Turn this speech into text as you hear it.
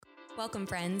Welcome,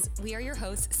 friends. We are your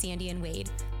hosts, Sandy and Wade,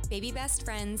 baby best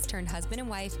friends turned husband and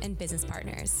wife and business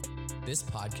partners. This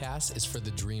podcast is for the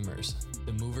dreamers,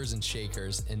 the movers and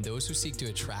shakers, and those who seek to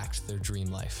attract their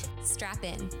dream life. Strap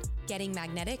in. Getting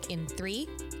magnetic in 3,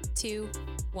 2,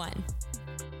 1.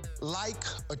 Like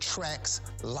attracts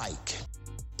like.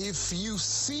 If you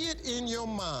see it in your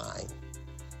mind,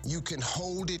 you can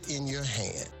hold it in your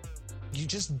hand. You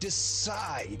just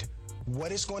decide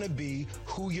what it's going to be,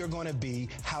 who you're going to be,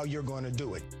 how you're going to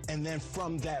do it. And then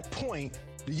from that point,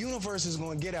 the universe is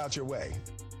going to get out your way.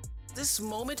 This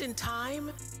moment in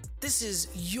time, this is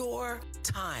your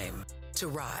time to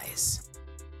rise.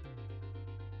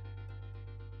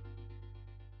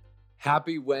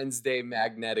 Happy Wednesday,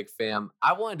 Magnetic fam.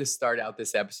 I wanted to start out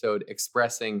this episode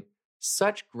expressing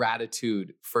such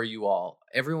gratitude for you all,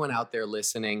 everyone out there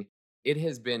listening. It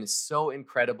has been so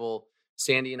incredible,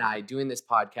 Sandy and I doing this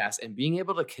podcast and being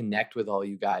able to connect with all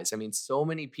you guys. I mean, so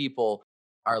many people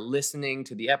are listening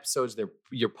to the episodes.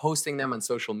 You're posting them on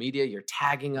social media. You're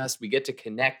tagging us. We get to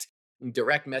connect,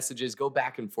 direct messages, go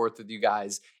back and forth with you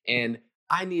guys. And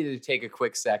I needed to take a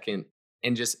quick second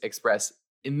and just express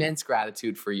immense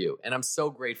gratitude for you. And I'm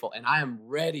so grateful. And I am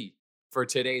ready for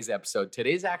today's episode.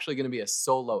 Today's actually going to be a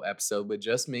solo episode with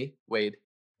just me, Wade.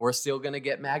 We're still going to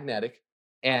get magnetic.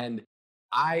 And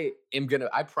I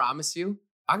promise you,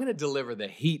 I'm going to deliver the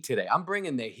heat today. I'm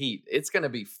bringing the heat. It's going to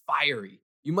be fiery.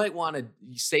 You might want to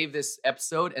save this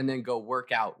episode and then go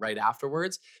work out right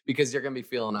afterwards because you're going to be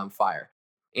feeling on fire.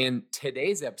 And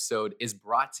today's episode is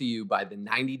brought to you by the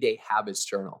 90-Day Habits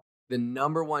Journal, the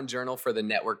 #1 journal for the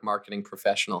network marketing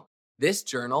professional. This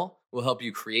journal will help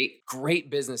you create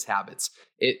great business habits.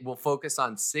 It will focus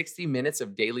on 60 minutes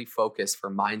of daily focus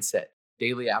for mindset,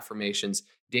 daily affirmations,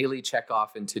 daily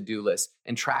check-off and to-do lists,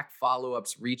 and track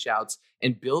follow-ups, reach-outs,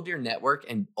 and build your network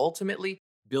and ultimately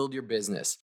build your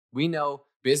business. We know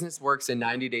business works in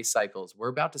 90-day cycles. We're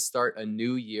about to start a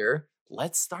new year.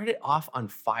 Let's start it off on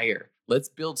fire. Let's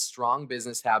build strong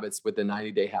business habits with the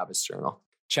 90-Day Habits Journal.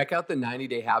 Check out the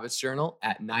 90-Day Habits Journal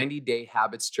at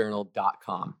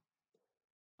 90dayhabitsjournal.com.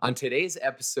 On today's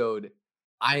episode,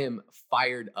 I am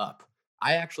fired up.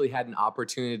 I actually had an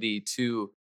opportunity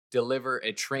to deliver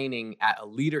a training at a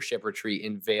leadership retreat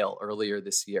in Vail earlier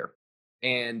this year.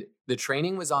 And the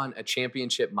training was on a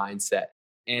championship mindset.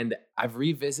 And I've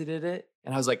revisited it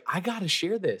and I was like, I got to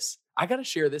share this. I got to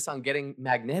share this on Getting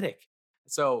Magnetic.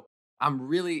 So I'm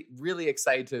really, really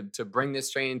excited to bring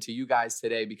this training to you guys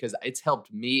today because it's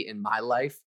helped me in my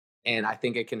life. And I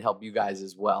think it can help you guys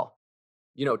as well.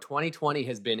 You know, 2020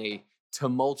 has been a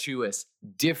tumultuous,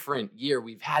 different year.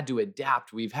 We've had to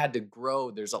adapt. We've had to grow.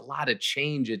 There's a lot of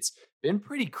change. It's been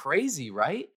pretty crazy,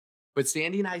 right? But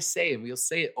Sandy and I say, and we'll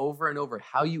say it over and over,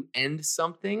 how you end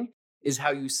something is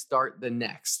how you start the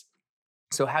next.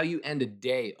 So how you end a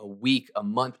day, a week, a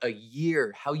month, a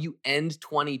year, how you end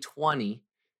 2020,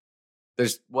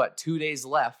 there's 2 days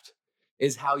left,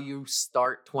 is how you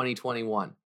start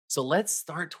 2021. So let's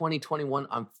start 2021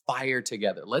 on fire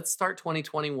together. Let's start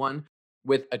 2021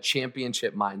 with a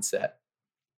championship mindset.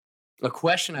 A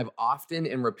question I've often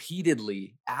and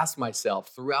repeatedly asked myself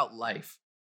throughout life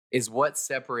is what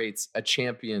separates a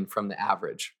champion from the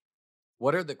average?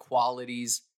 What are the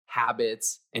qualities,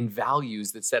 habits, and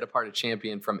values that set apart a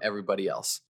champion from everybody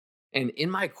else? And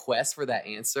in my quest for that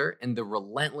answer and the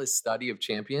relentless study of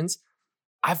champions,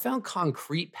 I found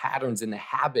concrete patterns in the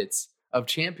habits of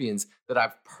champions that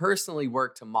I've personally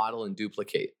worked to model and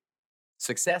duplicate.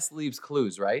 Success leaves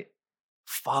clues, right?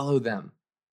 Follow them.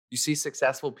 You see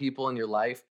successful people in your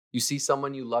life, you see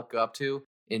someone you look up to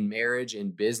in marriage, in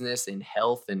business, in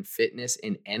health, in fitness,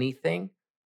 in anything.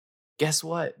 Guess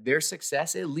what? Their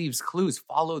success, it leaves clues.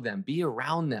 Follow them, be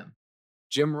around them.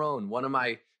 Jim Rohn, one of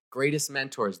my greatest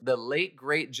mentors, the late,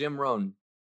 great Jim Rohn,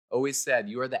 always said,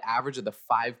 you are the average of the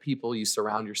 5 people you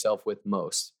surround yourself with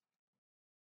most.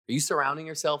 Are you surrounding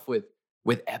yourself with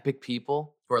epic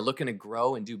people who are looking to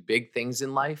grow and do big thyou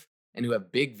in life and who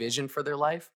have big vision for their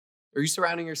life? Or are you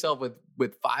surrounding yourself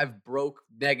with 5 broke,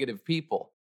 negative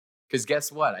people? Because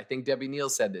guess what? I think Debbie Neal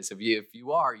said this. If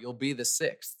you are, you'll be the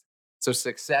 6th. So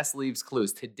success leaves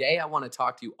clues. Today, I want to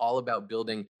talk to you all about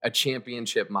building a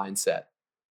championship mindset.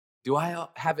 Do I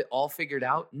have it all figured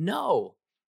out? No.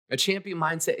 A champion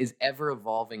mindset is ever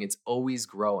evolving. It's always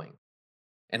growing.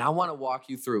 And I want to walk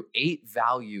you through 8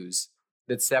 values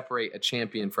that separate a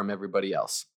champion from everybody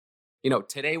else. You know,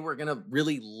 today we're going to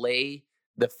really lay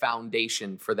the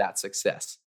foundation for that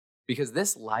success because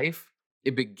this life,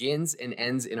 it begins and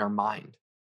ends in our mind.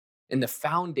 And the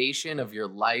foundation of your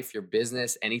life, your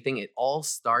business, anything, it all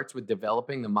starts with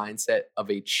developing the mindset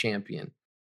of a champion.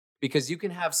 Because you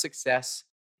can have success,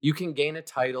 you can gain a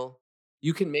title,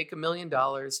 You can make $1 million.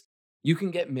 You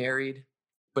can get married.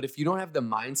 But if you don't have the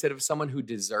mindset of someone who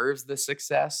deserves the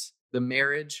success, the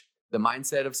marriage, the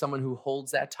mindset of someone who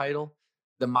holds that title,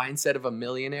 the mindset of a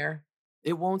millionaire,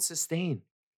 it won't sustain.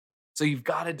 So you've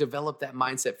got to develop that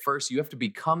mindset first. You have to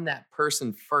become that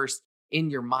person first in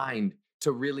your mind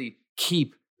to really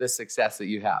keep the success that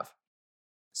you have.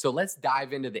 So let's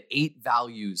dive into the 8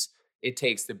 values it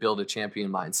takes to build a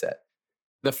champion mindset.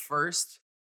 The first,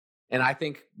 and I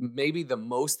think maybe the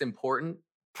most important,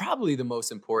 probably the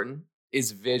most important,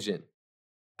 is vision.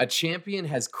 A champion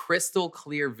has crystal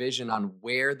clear vision on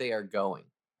where they are going.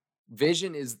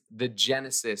 Vision is the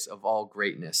genesis of all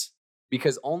greatness,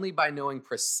 because only by knowing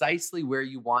precisely where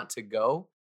you want to go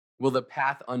will the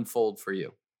path unfold for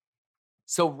you.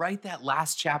 So write that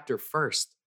last chapter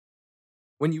first.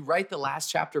 When you write the last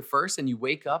chapter first and you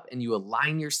wake up and you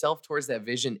align yourself towards that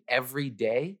vision every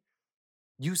day,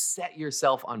 you set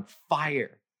yourself on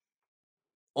fire.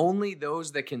 Only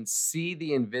those that can see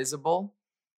the invisible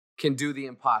can do the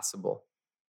impossible.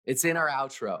 It's in our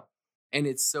outro, and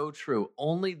it's so true.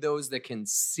 Only those that can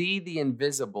see the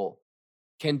invisible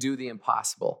can do the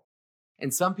impossible.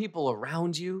 And some people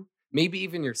around you, maybe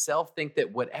even yourself, think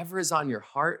that whatever is on your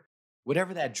heart,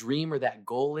 whatever that dream or that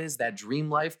goal is, that dream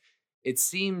life, it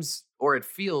seems or it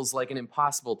feels like an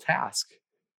impossible task.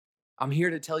 I'm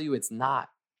here to tell you it's not.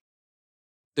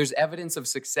 There's evidence of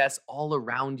success all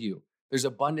around you. There's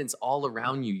abundance all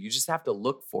around you. You just have to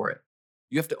look for it.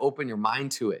 You have to open your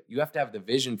mind to it. You have to have the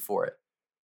vision for it.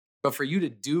 But for you to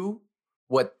do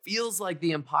what feels like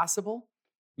the impossible,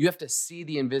 you have to see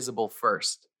the invisible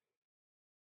first.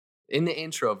 In the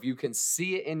intro, if you can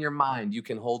see it in your mind, you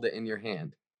can hold it in your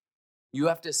hand. You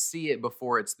have to see it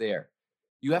before it's there.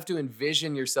 You have to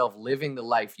envision yourself living the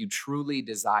life you truly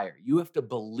desire. You have to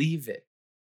believe it.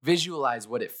 Visualize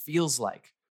what it feels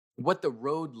like, what the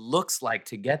road looks like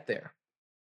to get there.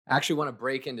 I actually want to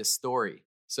break into story.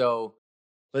 So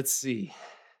let's see.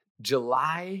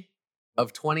 July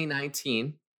of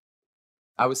 2019,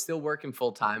 I was still working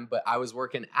full-time, but I was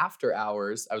working after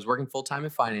hours. I was working full-time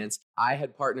in finance. I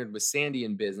had partnered with Sandy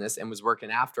in business and was working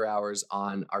after hours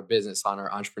on our business, on our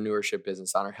entrepreneurship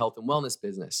business, on our health and wellness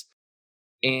business.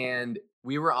 And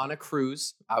we were on a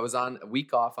cruise. I was on a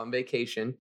week off on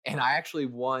vacation, and I actually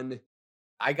won.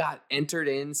 I got entered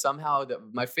in somehow.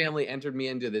 My family entered me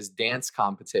into this dance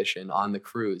competition on the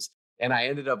cruise, and I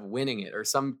ended up winning it, or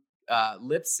some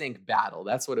lip sync battle.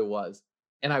 That's what it was.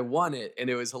 And I won it, and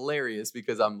it was hilarious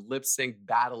because I'm lip sync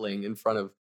battling in front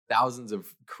of thousands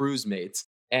of cruise mates.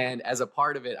 And as a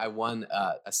part of it, I won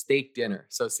a steak dinner.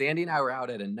 So Sandy and I were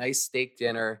out at a nice steak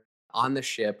dinner on the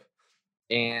ship,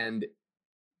 and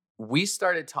we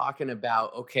started talking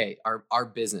about, okay, our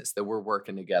business that we're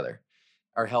working together,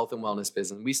 our health and wellness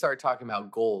business. We started talking about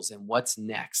goals and what's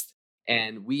next.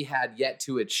 And we had yet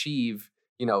to achieve,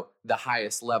 the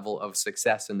highest level of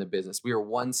success in the business. We were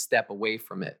one step away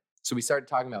from it. So we started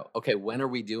talking about, okay, when are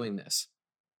we doing this?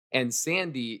 And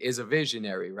Sandy is a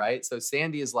visionary, right? So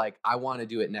Sandy is like, I want to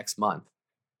do it next month.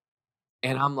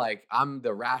 And I'm like, I'm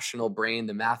the rational brain,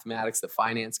 the mathematics, the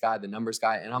finance guy, the numbers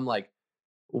guy. And I'm like,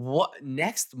 what,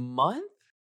 next month?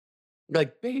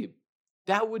 Like, babe,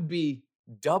 that would be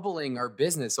doubling our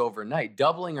business overnight.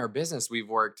 Doubling our business we've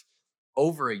worked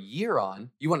over a year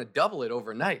on. You want to double it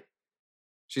overnight?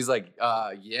 She's like,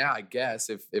 yeah, I guess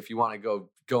if you want to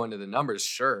go into the numbers,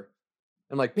 sure.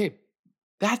 I'm like, babe,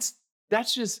 that's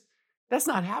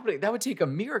not happening. That would take a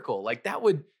miracle. Like that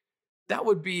would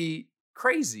be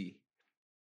crazy.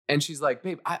 And she's like,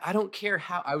 babe, I don't care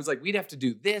how. I was like, we'd have to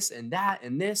do this and that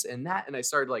and this and that. And I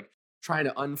started like trying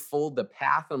to unfold the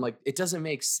path. I'm like, it doesn't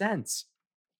make sense.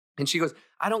 And she goes,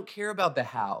 I don't care about the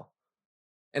how.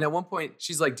 And at one point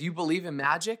she's like, do you believe in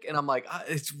magic? And I'm like,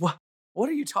 what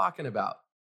are you talking about?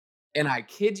 And I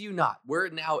kid you not, we're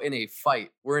now in a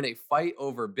fight. We're in a fight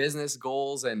over business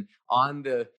goals and on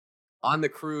the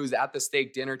cruise at the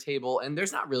steak dinner table. And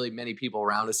there's not really many people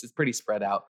around us. It's pretty spread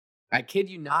out. I kid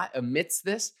you not, amidst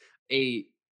this, a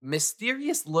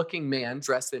mysterious looking man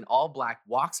dressed in all black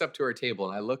walks up to our table.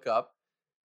 And I look up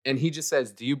and he just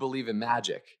says, do you believe in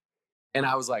magic? And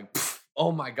I was like,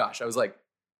 oh my gosh. I was like,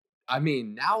 I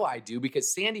mean, now I do,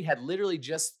 because Sandy had literally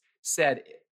just said,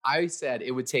 I said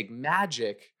it would take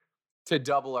magic to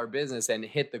double our business and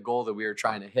hit the goal that we were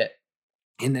trying to hit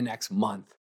in the next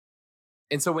month.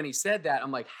 And so when he said that,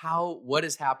 I'm like, what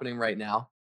is happening right now?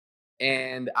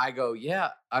 And I go,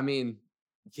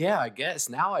 I guess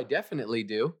now I definitely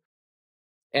do.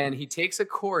 And he takes a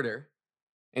quarter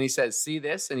and he says, see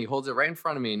this? And he holds it right in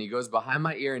front of me and he goes behind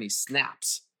my ear and he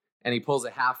snaps and he pulls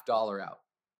a $50 out.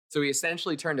 So he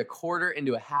essentially turned a quarter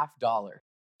into a $50.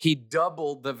 He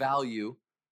doubled the value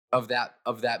of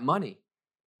that money.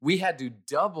 We had to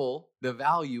double the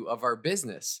value of our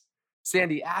business.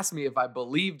 Sandy asked me if I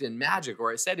believed in magic,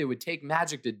 or I said it would take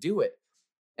magic to do it.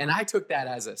 And I took that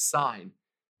as a sign.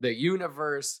 The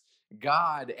universe,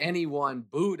 God, anyone,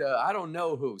 Buddha, I don't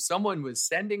know who, someone was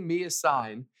sending me a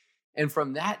sign. And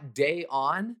from that day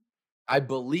on, I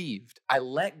believed. I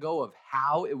let go of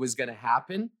how it was going to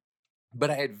happen, but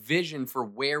I had vision for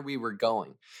where we were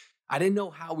going. I didn't know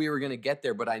how we were going to get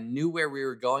there, but I knew where we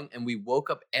were going, and we woke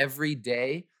up every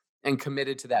day and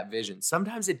committed to that vision.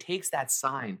 Sometimes it takes that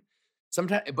sign.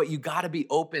 But you got to be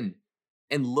open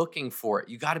and looking for it.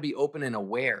 You got to be open and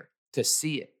aware to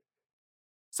see it.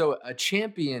 So a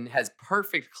champion has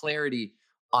perfect clarity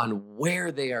on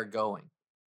where they are going.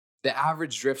 The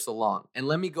average drifts along. And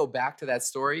let me go back to that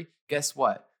story. Guess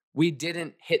what? We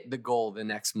didn't hit the goal the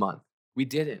next month. We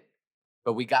didn't,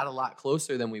 but we got a lot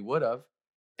closer than we would have.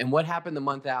 And what happened the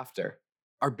month after?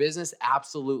 Our business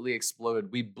absolutely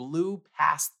exploded. We blew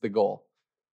past the goal.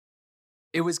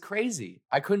 It was crazy.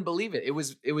 I couldn't believe it. It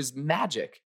was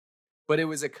magic, but it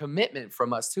was a commitment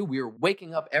from us too. We were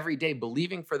waking up every day,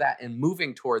 believing for that and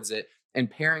moving towards it and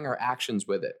pairing our actions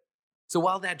with it. So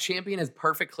while that champion has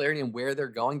perfect clarity in where they're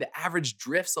going, the average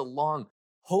drifts along,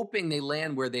 hoping they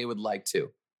land where they would like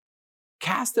to.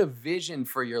 Cast a vision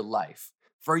for your life,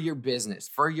 for your business,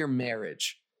 for your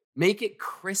marriage. Make it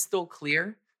crystal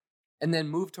clear, and then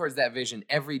move towards that vision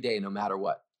every day, no matter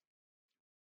what.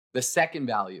 The second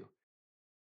value,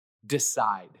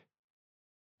 decide.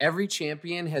 Every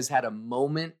champion has had a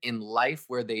moment in life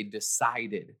where they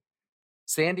decided.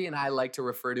 Sandy and I like to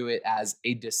refer to it as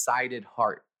a decided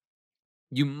heart.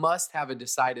 You must have a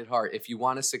decided heart if you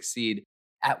want to succeed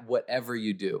at whatever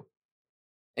you do.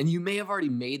 And you may have already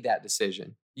made that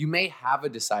decision. You may have a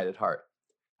decided heart.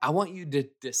 I want you to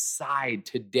decide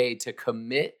today to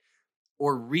commit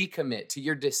or recommit to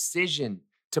your decision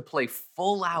to play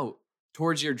full out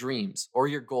towards your dreams or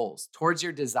your goals, towards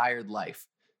your desired life.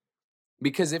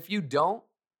 Because if you don't,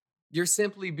 you're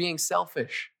simply being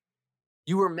selfish.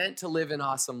 You were meant to live an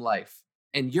awesome life.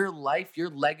 And your life, your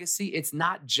legacy, it's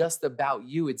not just about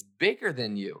you. It's bigger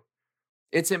than you.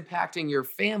 It's impacting your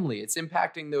family. It's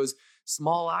impacting those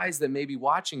small eyes that may be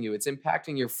watching you. It's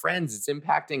impacting your friends. It's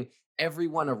impacting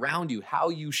everyone around you. How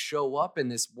you show up in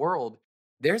this world,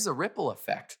 there's a ripple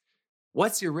effect.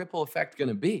 What's your ripple effect going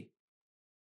to be?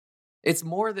 It's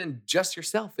more than just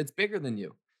yourself. It's bigger than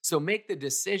you. So make the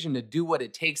decision to do what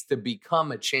it takes to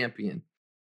become a champion.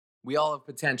 We all have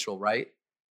potential, right?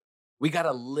 We got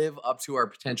to live up to our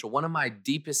potential. One of my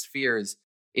deepest fears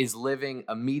is living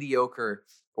a mediocre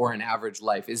or an average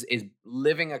life, is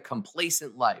living a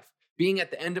complacent life, being at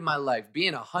the end of my life,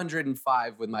 being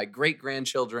 105 with my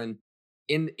great-grandchildren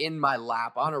in my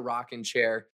lap, on a rocking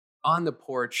chair, on the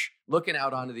porch, looking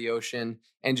out onto the ocean,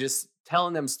 and just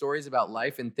telling them stories about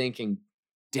life and thinking,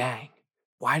 dang,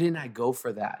 why didn't I go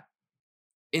for that?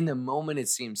 In the moment, it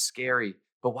seems scary,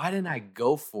 but why didn't I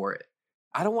go for it?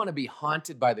 I don't want to be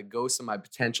haunted by the ghosts of my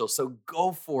potential, so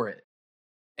go for it.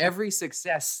 Every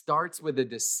success starts with a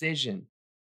decision.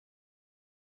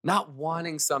 Not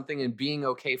wanting something and being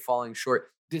okay falling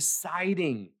short,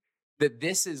 deciding that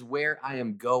this is where I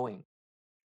am going.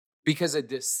 Because a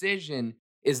decision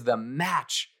is the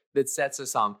match that sets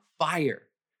us on fire.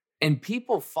 And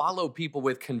people follow people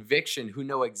with conviction who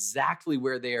know exactly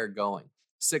where they are going.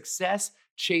 Success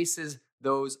chases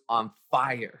those on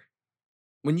fire.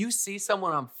 When you see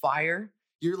someone on fire,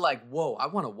 you're like, whoa, I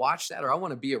want to watch that, or I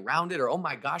want to be around it, or oh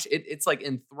my gosh, it's like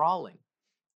enthralling.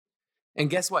 And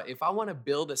guess what? If I want to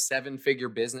build a 7-figure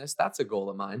business, that's a goal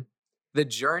of mine. The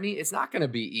journey, it's not going to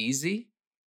be easy.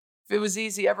 If it was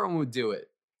easy, everyone would do it.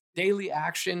 Daily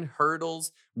action,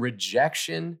 hurdles,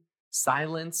 rejection,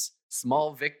 silence,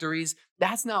 small victories,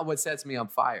 that's not what sets me on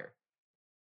fire.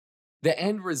 The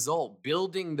end result,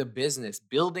 building the business,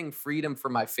 building freedom for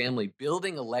my family,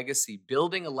 building a legacy,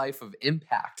 building a life of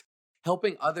impact,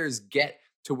 helping others get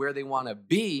to where they want to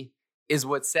be is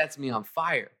what sets me on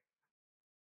fire.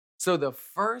 So the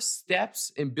first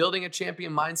steps in building a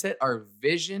champion mindset are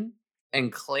vision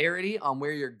and clarity on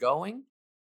where you're going,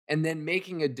 and then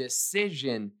making a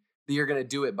decision that you're going to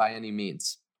do it by any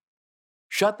means.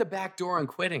 Shut the back door on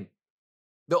quitting.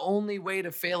 The only way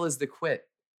to fail is to quit.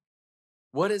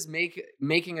 What does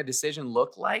making a decision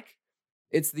look like?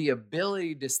 It's the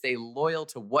ability to stay loyal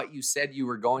to what you said you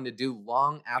were going to do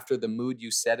long after the mood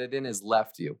you set it in has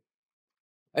left you.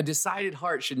 A decided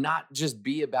heart should not just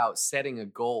be about setting a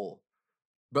goal,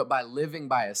 but by living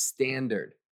by a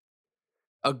standard.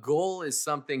 A goal is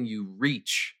something you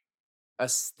reach. A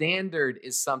standard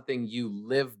is something you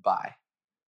live by.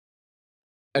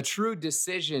 A true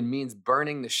decision means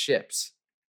burning the ships.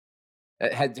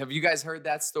 Have you guys heard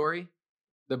that story?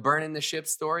 The burning the ship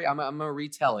story? I'm going to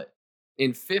retell it. In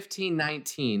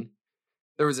 1519,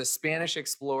 there was a Spanish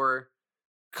explorer,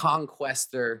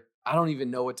 conquestor, I don't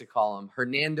even know what to call him,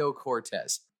 Hernando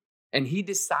Cortez. And he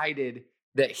decided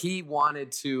that he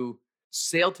wanted to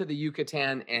sail to the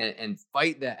Yucatan and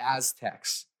fight the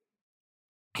Aztecs.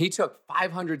 He took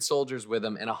 500 soldiers with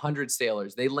him and 100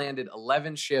 sailors. They landed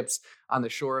 11 ships on the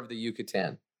shore of the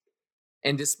Yucatan.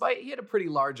 And despite he had a pretty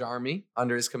large army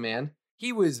under his command,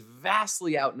 he was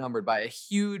vastly outnumbered by a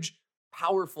huge,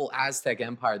 powerful Aztec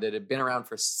empire that had been around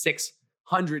for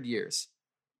 600 years.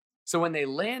 So when they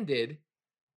landed,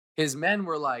 his men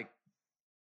were like,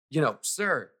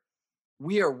 sir,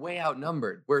 we are way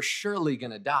outnumbered. We're surely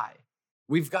going to die.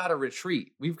 We've got to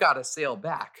retreat. We've got to sail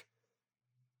back.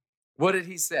 What did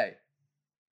he say?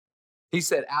 He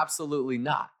said, absolutely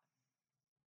not.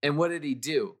 And what did he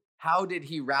do? How did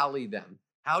he rally them?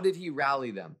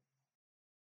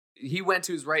 He went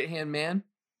to his right-hand man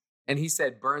and he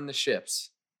said, burn the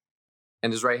ships.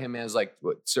 And his right-hand man was like,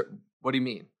 sir, what do you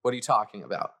mean? What are you talking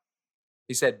about?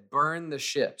 He said, burn the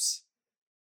ships.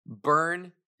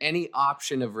 Burn any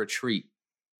option of retreat.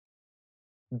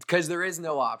 Because there is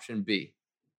no option B.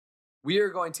 We are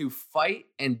going to fight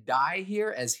and die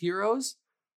here as heroes,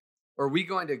 or we're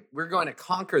going to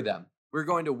conquer them. We're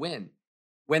going to win.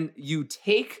 When you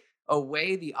take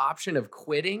away the option of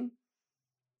quitting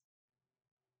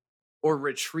or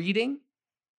retreating,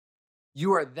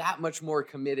 you are that much more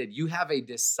committed. You have a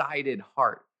decided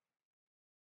heart.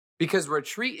 Because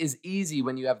retreat is easy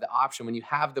when you have the option, when you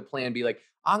have the plan, be like,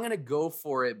 I'm going to go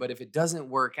for it, but if it doesn't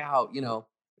work out,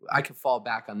 I can fall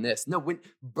back on this. No,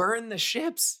 burn the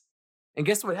ships. And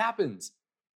guess what happens?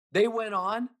 They went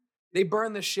on, they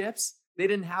burned the ships. They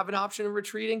didn't have an option of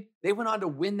retreating. They went on to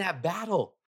win that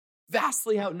battle,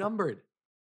 vastly outnumbered.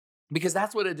 Because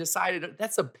that's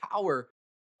the power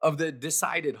of the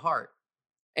decided heart.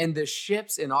 And the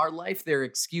ships in our life, they're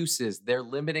excuses, they're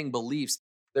limiting beliefs,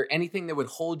 they're anything that would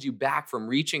hold you back from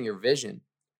reaching your vision.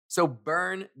 So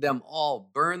burn them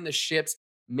all, burn the ships,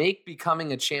 make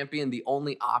becoming a champion the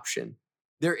only option.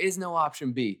 There is no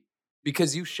option B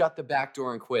because you shut the back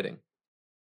door on quitting.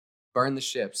 Burn the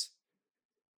ships.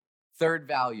 Third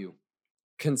value,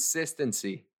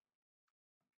 consistency.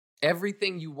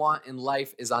 Everything you want in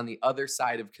life is on the other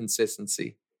side of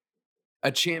consistency.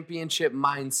 A championship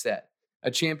mindset, a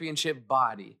championship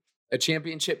body, a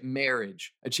championship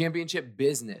marriage, a championship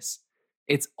business.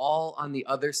 It's all on the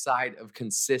other side of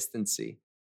consistency.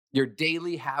 Your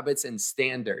daily habits and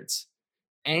standards.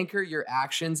 Anchor your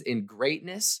actions in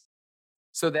greatness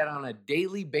so that on a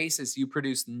daily basis, you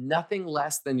produce nothing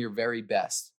less than your very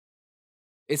best.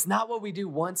 It's not what we do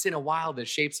once in a while that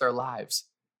shapes our lives.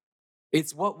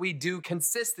 It's what we do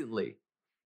consistently.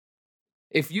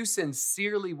 If you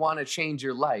sincerely want to change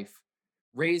your life,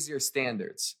 raise your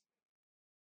standards.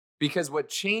 Because what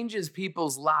changes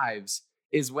people's lives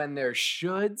is when their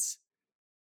shoulds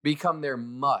become their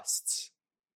musts.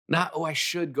 Not, I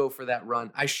should go for that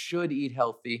run. I should eat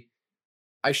healthy.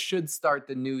 I should start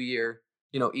the new year,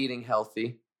 eating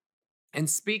healthy. And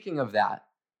speaking of that,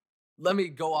 let me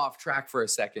go off track for a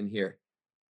second here.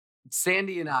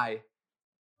 Sandy and I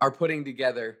are putting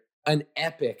together an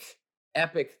epic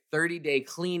 30-day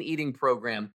clean eating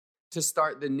program to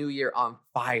start the new year on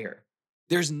fire.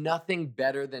 There's nothing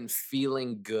better than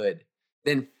feeling good,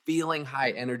 than feeling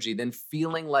high energy, than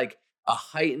feeling like a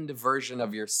heightened version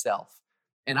of yourself.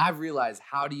 And I've realized,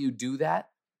 how do you do that?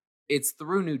 It's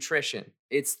through nutrition.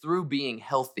 It's through being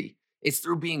healthy. It's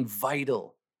through being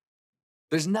vital.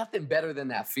 There's nothing better than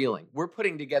that feeling. We're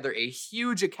putting together a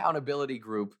huge accountability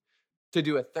group to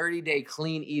do a 30-day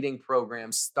clean eating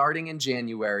program starting in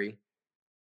January.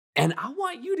 And I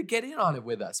want you to get in on it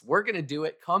with us. We're going to do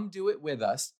it. Come do it with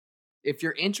us. If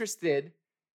you're interested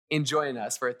in joining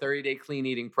us for a 30-day clean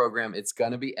eating program, it's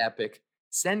going to be epic.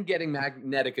 Send Getting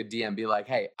Magnetic a DM. Be like,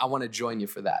 hey, I want to join you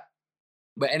for that.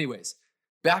 But anyways,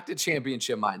 back to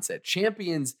championship mindset.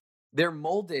 Champions, they're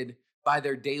molded by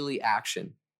their daily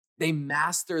action. They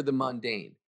master the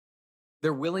mundane.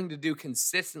 They're willing to do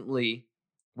consistently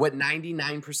what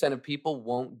 99% of people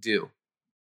won't do.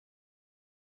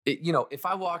 If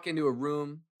I walk into a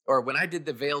room or when I did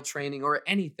the Veil training or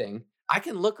anything, I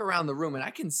can look around the room and I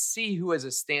can see who has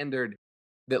a standard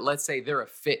that, let's say, they're a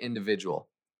fit individual.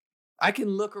 I can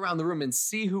look around the room and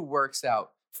see who works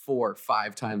out 4 or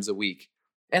 5 times a week.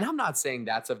 And I'm not saying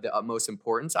that's of the utmost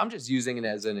importance. I'm just using it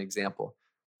as an example.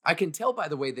 I can tell by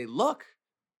the way they look.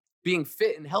 Being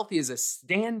fit and healthy is a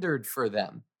standard for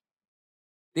them.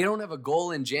 They don't have a goal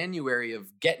in January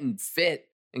of getting fit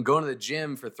and going to the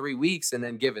gym for 3 weeks and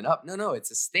then giving up. No,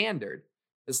 it's a standard.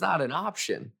 It's not an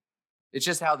option. It's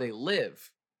just how they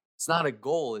live. It's not a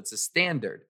goal, it's a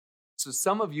standard. So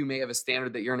some of you may have a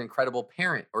standard that you're an incredible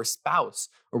parent or spouse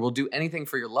or will do anything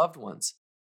for your loved ones.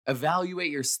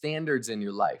 Evaluate your standards in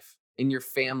your life, in your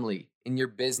family, in your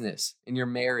business, in your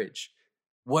marriage.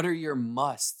 What are your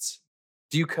musts?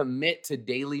 Do you commit to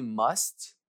daily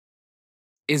musts?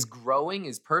 Is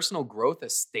personal growth a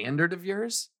standard of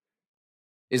yours?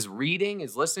 Is reading,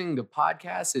 is listening to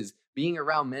podcasts, is being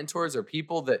around mentors or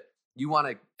people that you want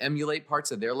to emulate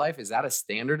parts of their life, is that a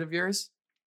standard of yours?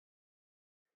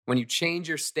 When you change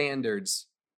your standards,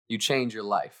 you change your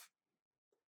life.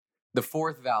 The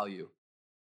fourth value,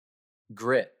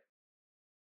 grit.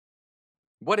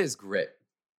 What is grit?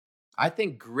 I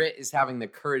think grit is having the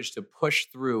courage to push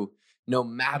through no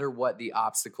matter what the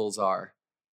obstacles are,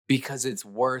 because it's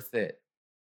worth it.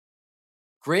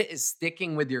 Grit is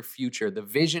sticking with your future, the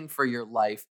vision for your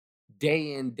life,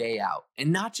 day in, day out.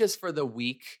 And not just for the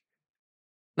week,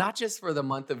 not just for the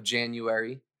month of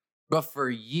January, but for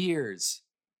years.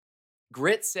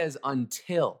 Grit says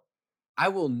until. I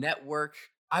will network,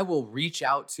 I will reach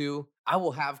out to, I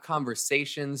will have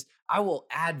conversations, I will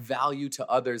add value to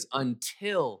others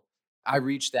until I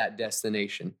reach that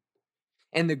destination.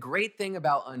 And the great thing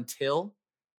about until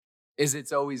is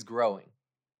it's always growing.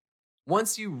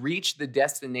 Once you reach the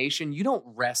destination, you don't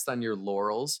rest on your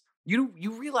laurels. You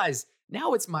realize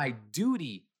now it's my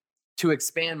duty to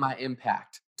expand my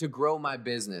impact, to grow my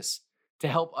business, to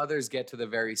help others get to the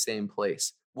very same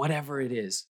place, whatever it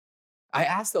is. I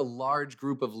asked a large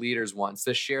group of leaders once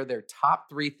to share their top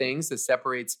 3 things that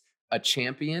separates a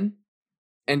champion,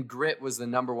 and grit was the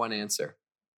number one answer.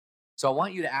 So I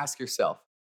want you to ask yourself,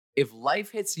 if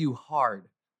life hits you hard,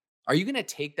 are you going to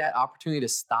take that opportunity to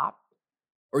stop?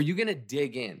 Or are you going to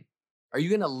dig in? Are you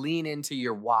going to lean into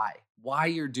your why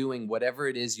you're doing whatever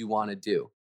it is you want to do?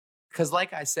 Because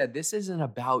like I said, this isn't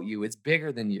about you. It's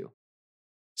bigger than you.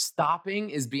 Stopping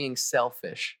is being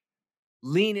selfish.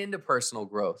 Lean into personal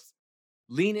growth.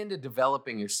 Lean into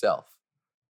developing yourself.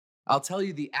 I'll tell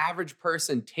you, the average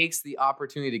person takes the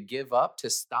opportunity to give up, to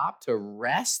stop, to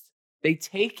rest. They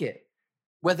take it.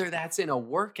 Whether that's in a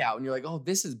workout and you're like, oh,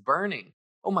 this is burning.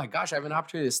 Oh my gosh, I have an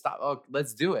opportunity to stop. Oh,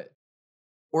 let's do it.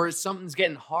 Or if something's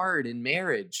getting hard in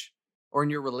marriage or in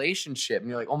your relationship and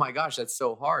you're like, oh my gosh, that's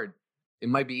so hard. It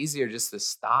might be easier just to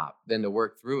stop than to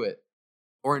work through it.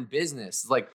 Or in business, it's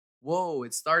like, whoa,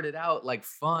 it started out like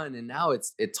fun and now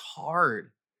it's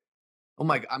hard. Oh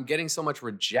my, I'm getting so much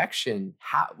rejection.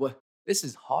 This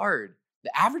is hard.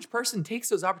 The average person takes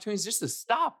those opportunities just to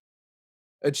stop.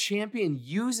 A champion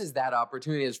uses that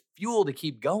opportunity as fuel to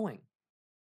keep going.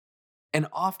 And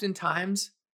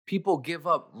oftentimes, people give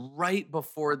up right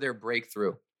before their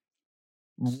breakthrough,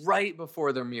 right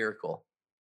before their miracle.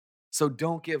 So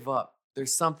don't give up.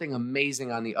 There's something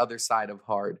amazing on the other side of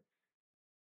hard.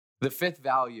 The 5th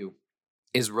value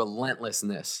is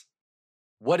relentlessness.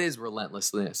 What is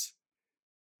relentlessness?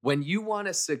 When you want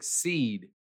to succeed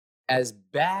as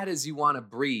bad as you want to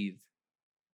breathe,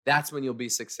 that's when you'll be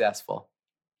successful.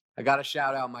 I got to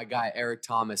shout out my guy, Eric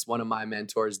Thomas, one of my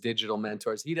mentors, digital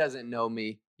mentors. He doesn't know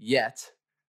me yet,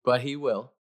 but he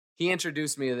will. He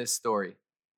introduced me to this story.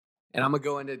 And I'm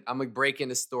going to break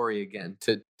into story again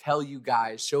to tell you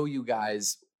guys, show you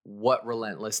guys what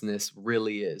relentlessness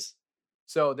really is.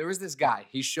 So there was this guy,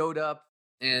 he showed up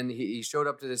and he showed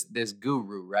up to this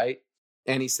guru, right?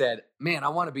 And he said, man, I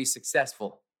want to be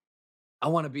successful. I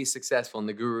want to be successful. And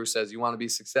the guru says, you want to be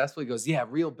successful? He goes, yeah,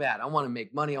 real bad. I want to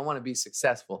make money. I want to be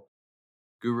successful.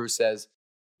 Guru says,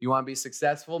 you want to be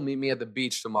successful? Meet me at the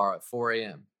beach tomorrow at 4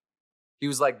 a.m. He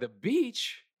was like, the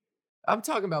beach? I'm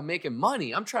talking about making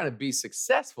money. I'm trying to be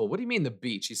successful. What do you mean the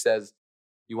beach? He says,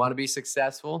 you want to be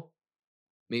successful?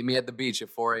 Meet me at the beach at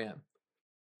 4 a.m.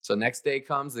 So next day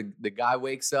comes, the guy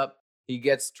wakes up. He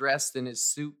gets dressed in his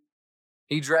suit.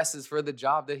 He dresses for the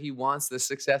job that he wants, the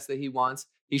success that he wants.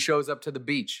 He shows up to the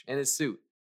beach in his suit.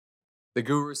 The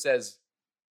guru says,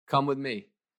 come with me.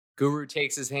 Guru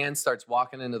takes his hand, starts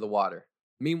walking into the water.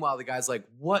 Meanwhile, the guy's like,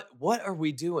 what are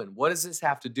we doing? What does this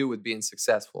have to do with being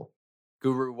successful?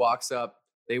 Guru walks up.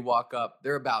 They walk up.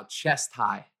 They're about chest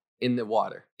high in the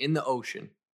water, in the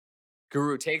ocean.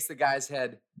 Guru takes the guy's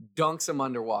head, dunks him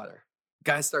underwater.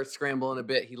 Guy starts scrambling a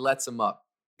bit. He lets him up.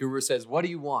 Guru says, what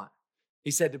do you want? He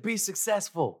said, to be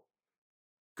successful.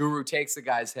 Guru takes the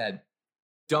guy's head,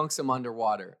 dunks him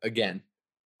underwater again,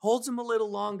 holds him a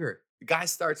little longer. The guy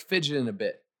starts fidgeting a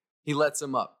bit. He lets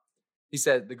him up.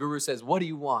 The guru says, what do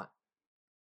you want?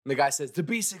 And the guy says, to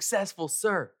be successful,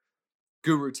 sir.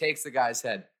 Guru takes the guy's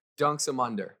head, dunks him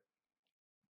under.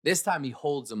 This time he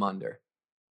holds him under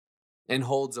and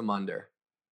holds him under.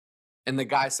 And the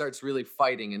guy starts really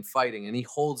fighting, and he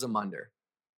holds him under.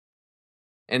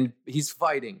 and he's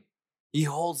fighting. He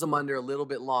holds him under a little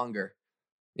bit longer.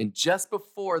 And just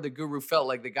before the guru felt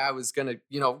like the guy was going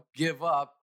to, give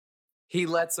up, he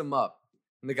lets him up.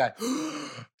 And the guy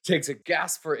takes a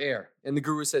gasp for air. And the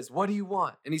guru says, "What do you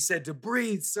want?" And he said, "To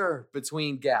breathe, sir,"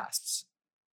 between gasps.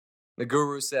 The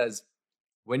guru says,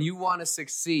 when you want to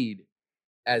succeed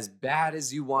as bad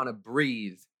as you want to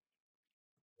breathe,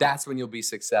 that's when you'll be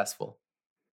successful.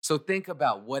 So think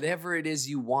about whatever it is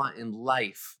you want in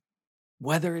life,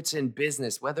 whether it's in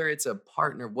business, whether it's a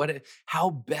partner, how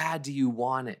bad do you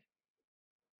want it?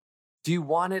 Do you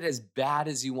want it as bad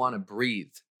as you want to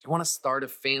breathe? Do you want to start a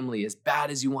family as bad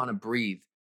as you want to breathe?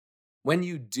 When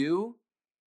you do,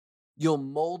 you'll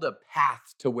mold a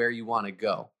path to where you want to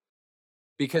go.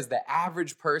 Because the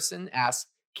average person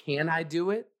asks, "Can I do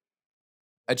it?"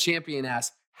 A champion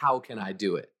asks, "How can I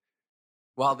do it?"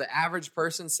 While the average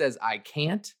person says, "I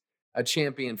can't," a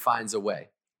champion finds a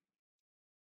way.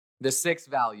 The sixth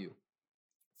value,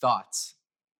 thoughts.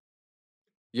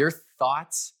 Your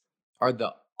thoughts are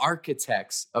the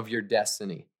architects of your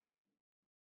destiny.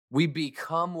 We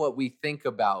become what we think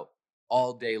about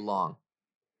all day long.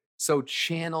 So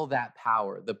channel that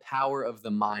power, the power of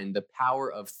the mind, the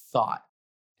power of thought,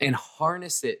 and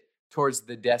harness it towards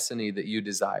the destiny that you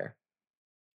desire.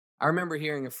 I remember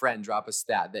hearing a friend drop a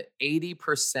stat that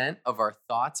 80% of our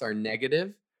thoughts are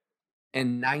negative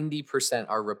and 90%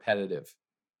 are repetitive.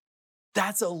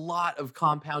 That's a lot of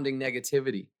compounding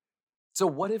negativity. So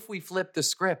what if we flipped the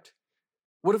script?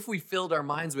 What if we filled our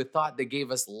minds with thought that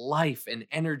gave us life and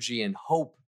energy and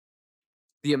hope?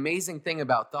 The amazing thing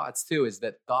about thoughts too is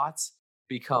that thoughts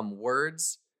become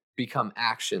words, become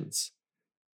actions.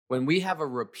 When we have a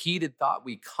repeated thought,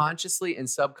 we consciously and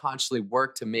subconsciously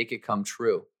work to make it come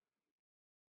true.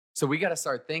 So we got to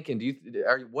start thinking,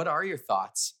 what are your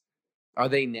thoughts? Are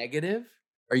they negative?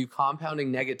 Are you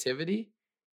compounding negativity?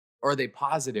 Or are they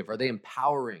positive? Are they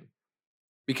empowering?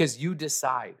 Because you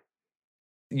decide.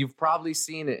 You've probably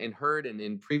seen it and heard and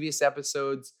in previous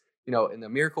episodes, in the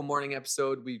Miracle Morning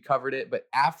episode, we covered it, but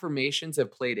affirmations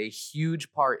have played a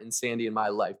huge part in Sandy and my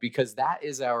life because that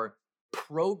is our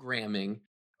programming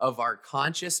of our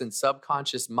conscious and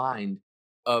subconscious mind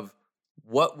of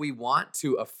what we want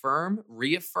to affirm,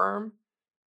 reaffirm,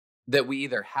 that we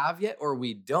either have yet or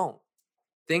we don't.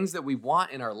 Things that we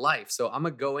want in our life. So I'm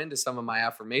going to go into some of my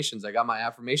affirmations. I got my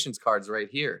affirmations cards right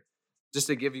here. Just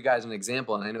to give you guys an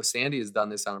example, and I know Sandy has done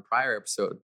this on a prior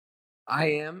episode. I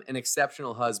am an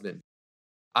exceptional husband.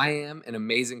 I am an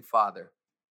amazing father.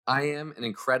 I am an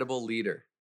incredible leader.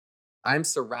 I'm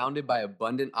surrounded by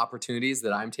abundant opportunities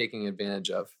that I'm taking advantage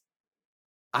of.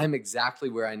 I'm exactly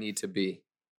where I need to be.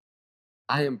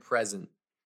 I am present.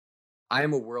 I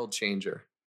am a world changer.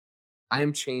 I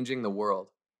am changing the world.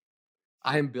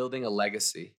 I am building a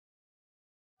legacy.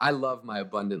 I love my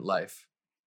abundant life.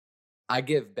 I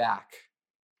give back.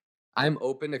 I am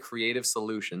open to creative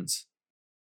solutions.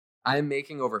 I am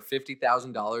making over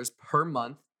 $50,000 per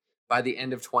month by the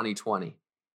end of 2020.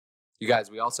 You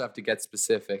guys, we also have to get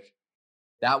specific.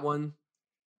 That one,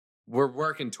 we're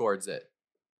working towards it.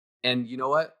 And you know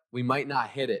what? We might not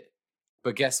hit it,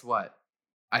 but guess what?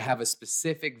 I have a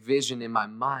specific vision in my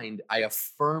mind. I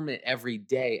affirm it every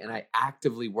day and I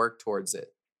actively work towards it.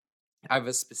 I have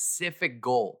a specific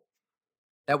goal.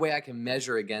 That way I can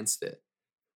measure against it.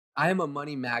 I am a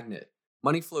money magnet.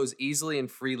 Money flows easily and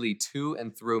freely to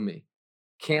and through me.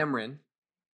 Cameron,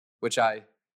 which I've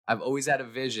always had a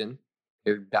vision,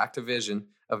 back to vision,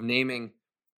 of naming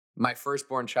my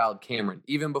firstborn child Cameron,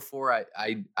 even before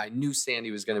I knew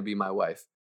Sandy was going to be my wife.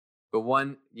 But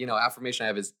one, affirmation I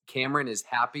have is Cameron is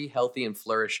happy, healthy, and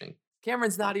flourishing.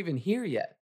 Cameron's not even here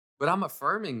yet, but I'm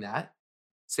affirming that.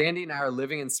 Sandy and I are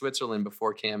living in Switzerland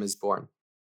before Cam is born.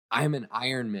 I am an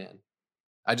Ironman.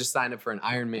 I just signed up for an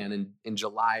Ironman in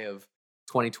July of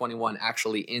 2021,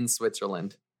 actually in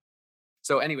Switzerland.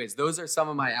 So anyways, those are some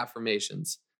of my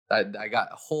affirmations. I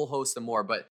got a whole host of more,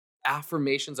 but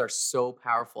affirmations are so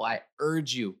powerful. I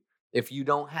urge you, if you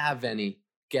don't have any,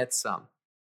 get some.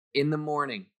 In the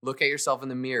morning, look at yourself in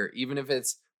the mirror, even if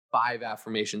it's 5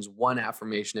 affirmations, 1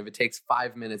 affirmation, if it takes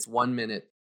 5 minutes, 1 minute,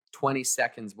 20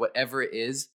 seconds, whatever it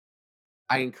is,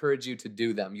 I encourage you to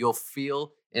do them. You'll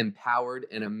feel empowered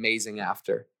and amazing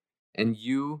after. And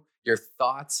your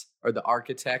thoughts are the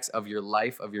architects of your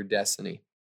life, of your destiny.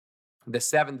 The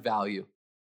 7th value,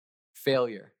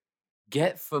 failure.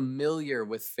 Get familiar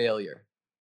with failure.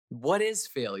 What is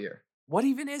failure? What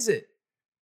even is it?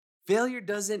 Failure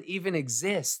doesn't even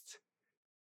exist.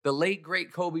 The late,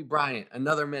 great Kobe Bryant,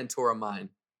 another mentor of mine,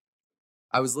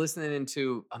 I was listening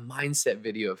into a mindset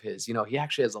video of his. He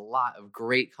actually has a lot of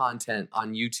great content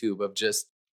on YouTube of just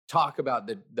talk about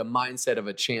the mindset of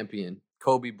a champion.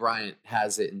 Kobe Bryant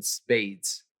has it in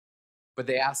spades. But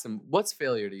they asked him, what's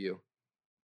failure to you?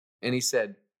 And he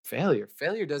said, failure?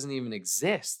 Failure doesn't even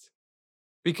exist.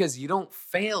 Because you don't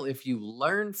fail if you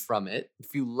learn from it,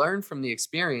 if you learn from the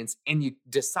experience and you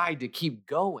decide to keep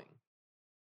going.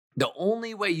 The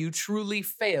only way you truly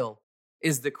fail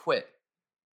is to quit.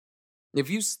 If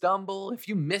you stumble, if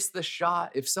you miss the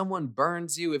shot, if someone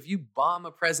burns you, if you bomb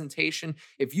a presentation,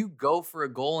 if you go for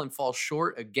a goal and fall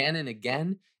short again and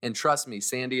again, and trust me,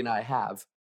 Sandy and I have,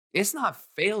 it's not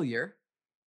failure,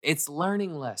 it's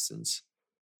learning lessons.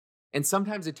 And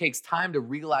sometimes it takes time to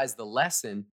realize the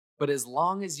lesson, but as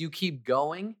long as you keep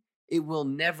going, it will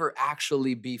never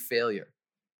actually be failure.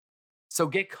 So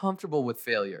get comfortable with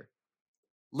failure.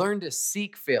 Learn to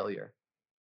seek failure,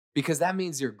 because that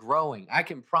means you're growing. I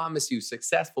can promise you,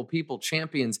 successful people,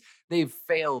 champions, they've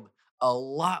failed a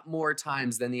lot more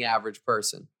times than the average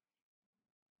person.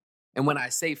 And when I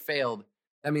say failed,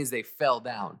 that means they fell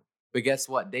down. But guess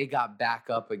what? They got back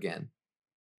up again.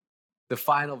 The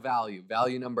final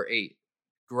value number 8,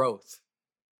 growth.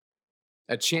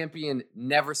 A champion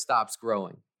never stops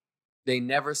growing. They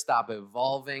never stop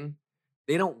evolving.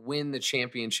 They don't win the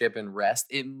championship and rest.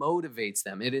 It motivates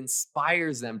them. It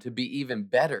inspires them to be even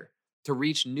better, to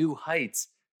reach new heights,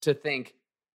 to think,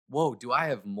 whoa, do I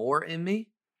have more in me?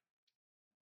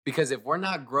 Because if we're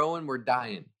not growing, we're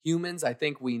dying. Humans, I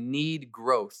think we need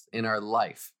growth in our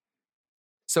life.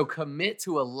 So commit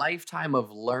to a lifetime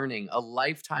of learning, a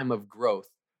lifetime of growth.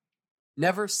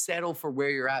 Never settle for where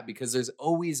you're at, because there's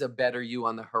always a better you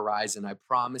on the horizon. I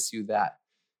promise you that.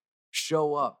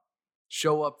 Show up.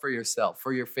 Show up for yourself,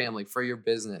 for your family, for your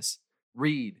business.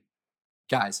 Read.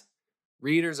 Guys,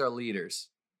 readers are leaders.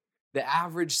 The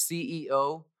average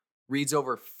CEO reads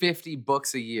over 50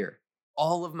 books a year.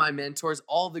 All of my mentors,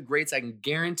 all the greats, I can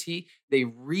guarantee they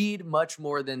read much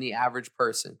more than the average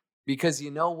person. Because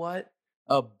you know what?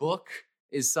 A book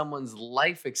is someone's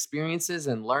life experiences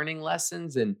and learning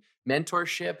lessons and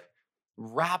mentorship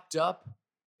wrapped up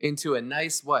into a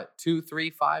nice, 2, 3,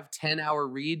 5, 10-hour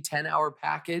read, 10-hour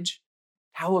package.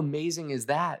 How amazing is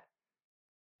that?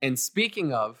 And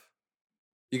speaking of,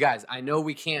 you guys, I know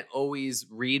we can't always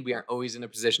read. We aren't always in a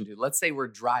position to. Let's say we're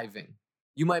driving.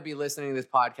 You might be listening to this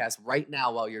podcast right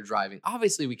now while you're driving.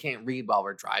 Obviously, we can't read while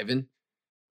we're driving,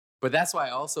 but that's why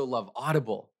I also love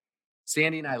Audible.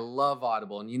 Sandy and I love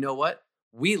Audible. And you know what?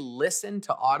 We listen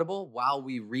to Audible while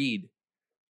we read,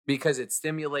 because it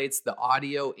stimulates the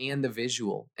audio and the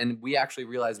visual. And we actually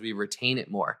realize we retain it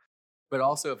more. But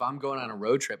also, if I'm going on a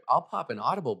road trip, I'll pop an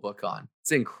Audible book on.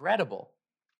 It's incredible.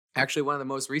 Actually, one of the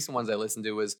most recent ones I listened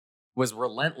to was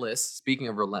Relentless. Speaking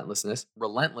of relentlessness,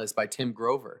 Relentless by Tim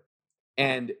Grover.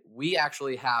 And we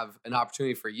actually have an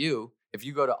opportunity for you. If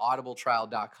you go to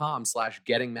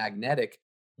audibletrial.com/gettingmagnetic,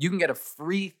 you can get a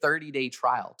free 30-day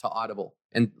trial to Audible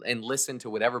and listen to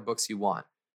whatever books you want.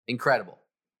 Incredible.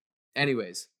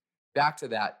 Anyways, back to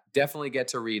that. Definitely get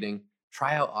to reading.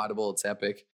 Try out Audible. It's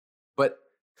epic. But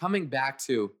coming back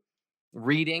to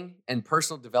reading and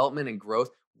personal development and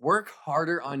growth, work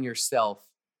harder on yourself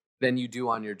than you do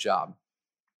on your job.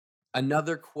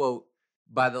 Another quote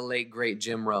by the late, great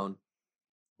Jim Rohn,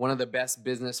 one of the best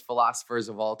business philosophers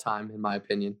of all time, in my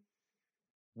opinion.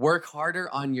 Work harder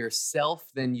on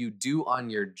yourself than you do on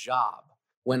your job.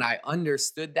 When I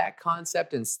understood that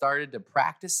concept and started to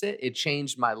practice it, it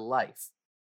changed my life.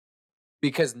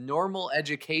 Because normal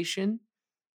education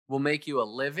will make you a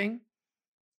living.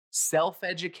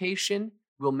 Self-education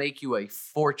will make you a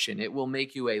fortune. It will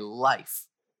make you a life.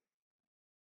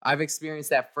 I've experienced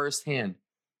that firsthand.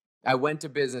 I went to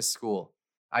business school.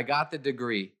 I got the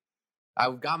degree. I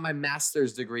got my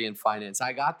master's degree in finance.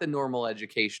 I got the normal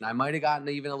education. I might have gotten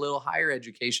even a little higher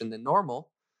education than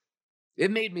normal. It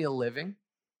made me a living.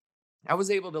 I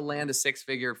was able to land a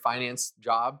 6-figure finance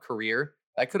job, career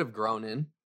I could have grown in.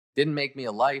 Didn't make me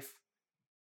a life.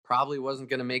 Probably wasn't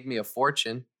going to make me a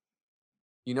fortune.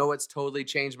 You know what's totally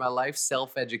changed my life?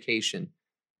 Self-education,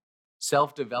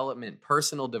 self-development,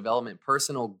 personal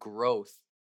growth,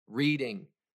 reading,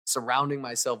 surrounding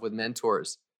myself with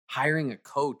mentors, hiring a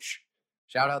coach.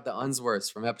 Shout out the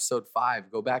Unsworths from episode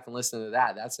 5. Go back and listen to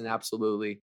that. That's an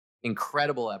absolutely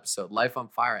incredible episode. Life on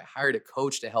Fire. I hired a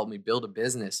coach to help me build a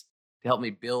business, to help me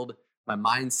build my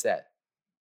mindset.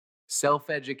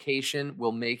 Self-education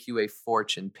will make you a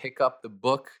fortune. Pick up the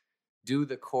book, do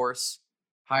the course,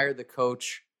 hire the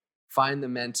coach, find the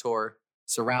mentor,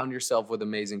 surround yourself with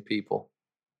amazing people,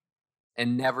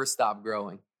 and never stop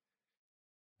growing.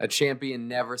 A champion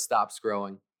never stops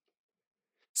growing.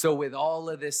 So with all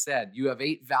of this said, you have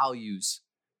 8 values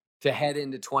to head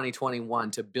into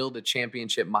 2021 to build a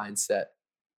championship mindset.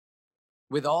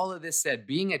 with all of this said,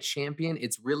 being a champion,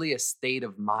 it's really a state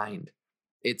of mind.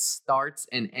 It starts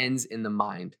and ends in the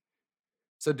mind.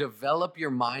 So develop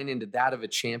your mind into that of a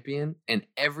champion, and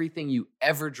everything you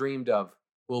ever dreamed of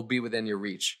will be within your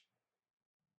reach.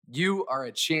 You are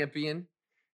a champion.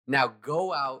 Now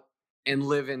go out and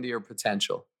live into your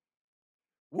potential.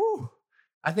 Woo!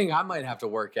 I think I might have to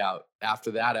work out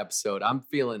after that episode. I'm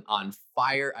feeling on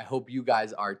fire. I hope you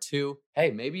guys are too.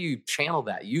 Hey, maybe you channel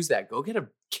that, use that. Go get a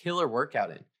killer workout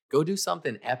in. Go do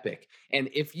something epic. And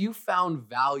if you found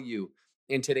value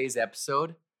in today's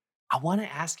episode, I want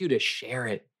to ask you to share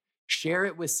it. Share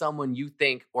it with someone you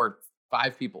think, or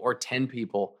 5 people or 10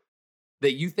 people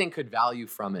that you think could value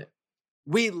from it.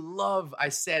 We love, I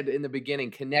said in the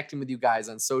beginning, connecting with you guys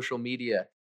on social media.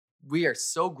 We are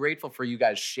so grateful for you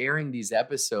guys sharing these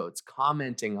episodes,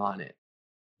 commenting on it.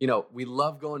 You know, we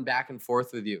love going back and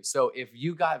forth with you. So if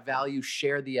you got value,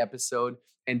 share the episode,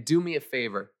 and do me a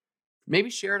favor.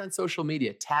 Maybe share it on social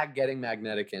media. Tag Getting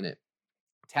Magnetic in it.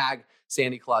 Tag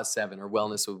Sandy Claus 7 or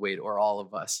Wellness with Wade or all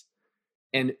of us.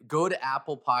 And go to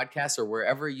Apple Podcasts or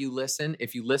wherever you listen.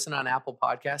 If you listen on Apple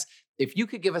Podcasts, if you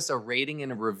could give us a rating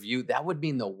and a review, that would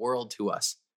mean the world to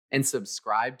us. And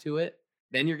subscribe to it.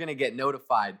 Then you're going to get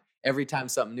notified every time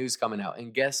something new's coming out.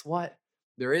 And guess what?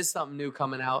 There is something new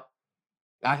coming out.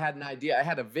 I had an idea. I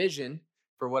had a vision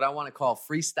for what I want to call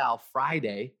Freestyle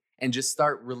Friday, and just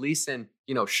start releasing,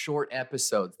 short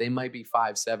episodes. They might be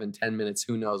 5, 7, 10 minutes.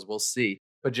 Who knows? We'll see.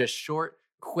 But just short,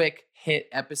 quick hit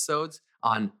episodes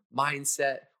on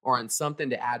mindset or on something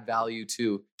to add value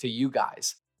to you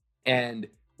guys. And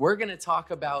we're going to talk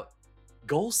about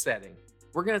goal setting.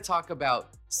 We're going to talk about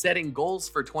setting goals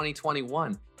for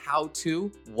 2021, how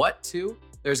to, what to.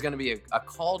 There's going to be a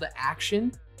call to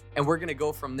action, and we're going to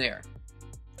go from there.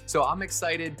 So I'm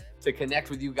excited to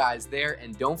connect with you guys there.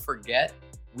 And don't forget,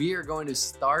 we are going to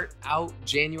start out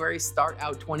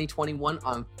 2021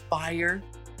 on fire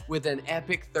with an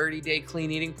epic 30-day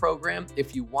clean eating program.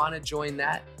 If you want to join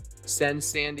that, send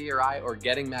Sandy or I or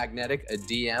Getting Magnetic a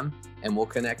DM, and we'll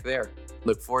connect there.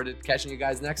 Look forward to catching you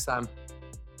guys next time.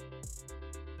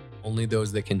 Only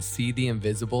those that can see the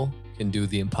invisible can do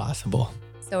the impossible.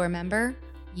 So remember,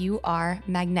 you are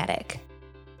magnetic.